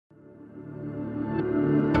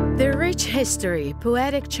Rich history,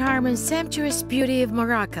 poetic charm, and sumptuous beauty of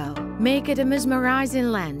Morocco make it a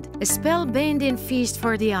mesmerizing land, a spellbinding feast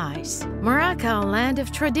for the eyes. Morocco, land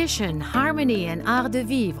of tradition, harmony, and art de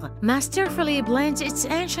vivre, masterfully blends its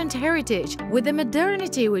ancient heritage with the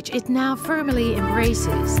modernity which it now firmly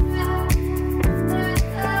embraces.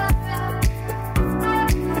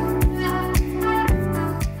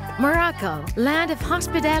 Morocco, land of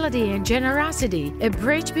hospitality and generosity, a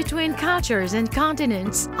bridge between cultures and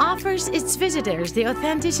continents, offers its visitors the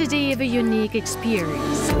authenticity of a unique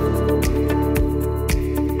experience.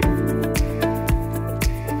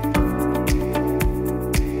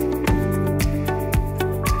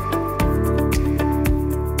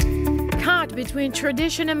 Between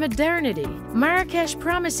tradition and modernity, Marrakesh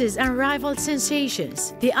promises unrivaled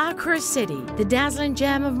sensations. The Accra city, the dazzling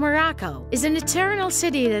gem of Morocco, is an eternal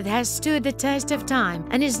city that has stood the test of time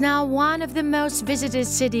and is now one of the most visited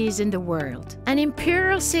cities in the world. An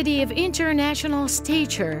imperial city of international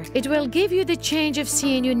stature, it will give you the change of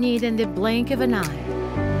scene you need in the blink of an eye.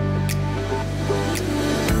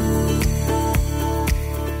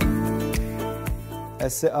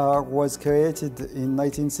 SCR was created in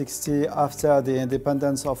 1960 after the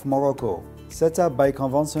independence of Morocco. Set up by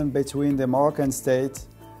convention between the Moroccan state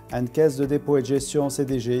and Caisse de dépôt et gestion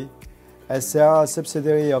CDG, SCR, a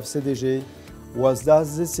subsidiary of CDG, was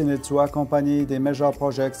thus destined to accompany the major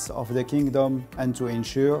projects of the kingdom and to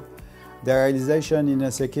ensure their realization in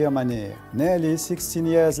a secure manner. Nearly 16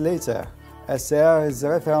 years later, SCR is a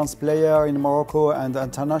reference player in Morocco and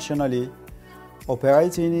internationally,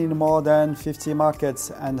 operating in more than 50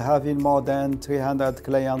 markets and having more than 300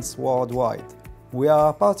 clients worldwide. We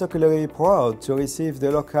are particularly proud to receive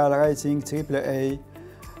the local rating AAA,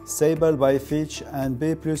 stable by Fitch, and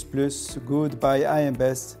B++ good by IM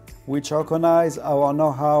Best, which recognize our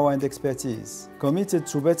know-how and expertise. Committed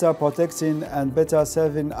to better protecting and better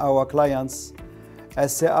serving our clients,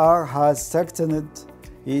 SCR has strengthened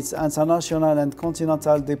its international and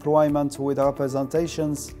continental deployment with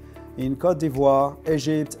representations in Côte d'Ivoire,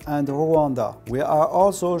 Egypt, and Rwanda. We are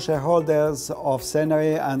also shareholders of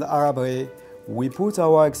Scenery and Arabre. We put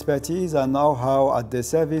our expertise and know-how at the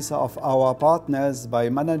service of our partners by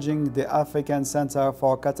managing the African Center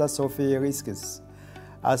for Catastrophe Risks.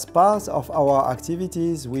 As part of our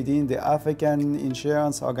activities within the African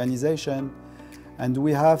Insurance Organization, and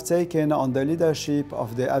we have taken on the leadership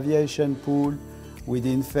of the aviation pool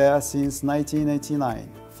within FAIR since 1989.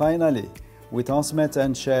 Finally, we transmit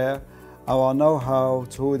and share our know-how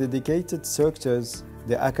through dedicated structures,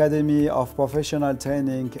 the Academy of Professional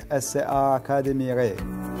Training, SCR Academy RE.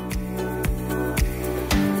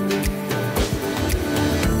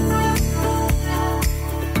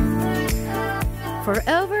 For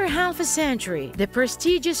over half a century, the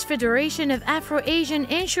prestigious Federation of Afro-Asian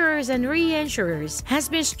Insurers and Reinsurers has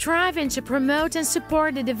been striving to promote and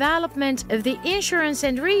support the development of the insurance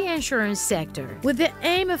and reinsurance sector, with the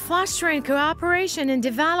aim of fostering cooperation and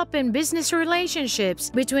developing business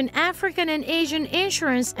relationships between African and Asian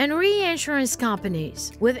insurance and reinsurance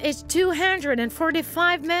companies. With its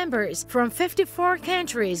 245 members from 54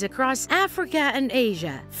 countries across Africa and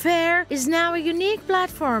Asia, FAIR is now a unique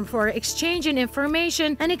platform for exchanging information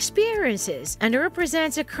and experiences, and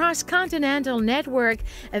represents a cross-continental network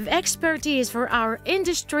of expertise for our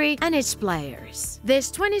industry and its players.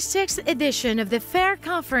 This 26th edition of the FAIR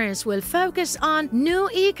Conference will focus on new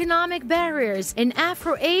economic barriers in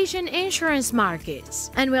Afro-Asian insurance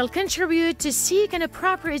markets and will contribute to seek and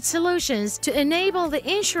appropriate solutions to enable the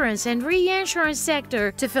insurance and reinsurance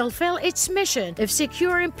sector to fulfill its mission of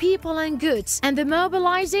securing people and goods and the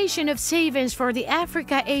mobilization of savings for the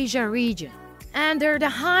Africa-Asia region. Under the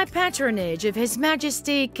high patronage of His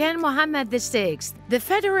Majesty King Mohammed VI, the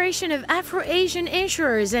Federation of Afro-Asian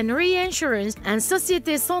Insurers and Reinsurance and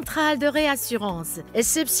Société Centrale de Réassurance, a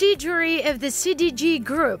subsidiary of the CDG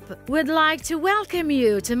Group, would like to welcome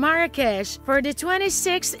you to Marrakesh for the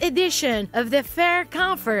 26th edition of the FAIR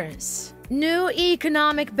Conference. New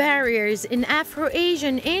economic barriers in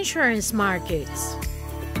Afro-Asian insurance markets.